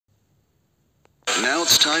Now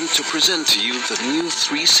it's time to present to you the new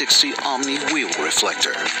 360 Omni Wheel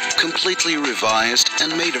Reflector. Completely revised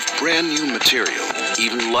and made of brand new material.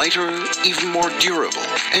 Even lighter, even more durable,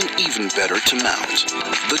 and even better to mount.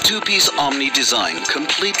 The two-piece Omni design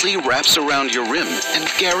completely wraps around your rim and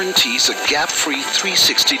guarantees a gap-free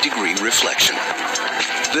 360-degree reflection.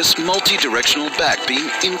 This multi-directional back beam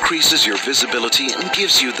increases your visibility and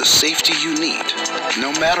gives you the safety you need,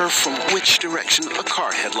 no matter from which direction a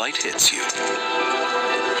car headlight hits you.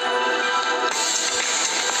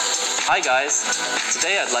 Hi guys,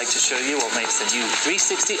 today I'd like to show you what makes the new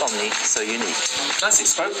 360 Omni so unique. Classic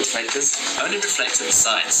spoke reflectors only reflect to the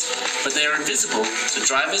sides, but they are invisible to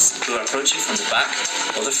drivers who are approaching from the back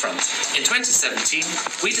or the front. In 2017,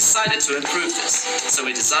 we decided to improve this, so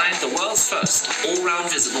we designed the world's first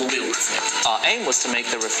all-round visible wheel reflector. Our aim was to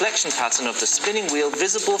make the reflection pattern of the spinning wheel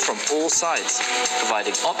visible from all sides,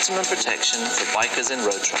 providing optimum protection for bikers in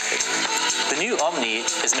road traffic. The new Omni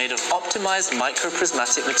is made of optimized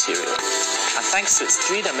microprismatic material, and thanks to its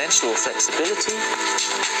three-dimensional flexibility,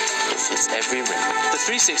 it fits every rim. The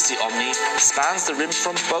 360 Omni spans the rim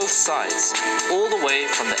from both sides, all the way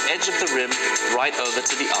from the edge of the rim right over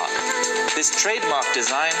to the arc. This trademark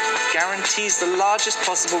design guarantees the largest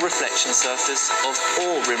possible reflection surface of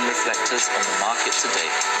all rim reflectors on the market today.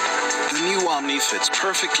 The new Omni fits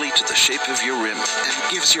perfectly to the shape of your rim and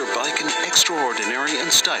gives your bike an extraordinary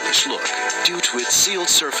and stylish look. Due to its sealed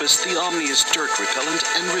surface, the Omni is dirt repellent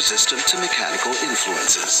and resistant to mechanical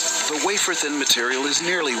influences. The wafer-thin material is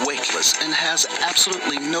nearly weightless and has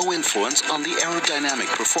absolutely no influence on the aerodynamic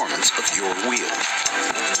performance of your wheel.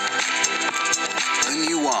 The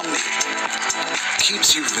new Omni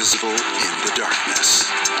keeps you visible in the darkness.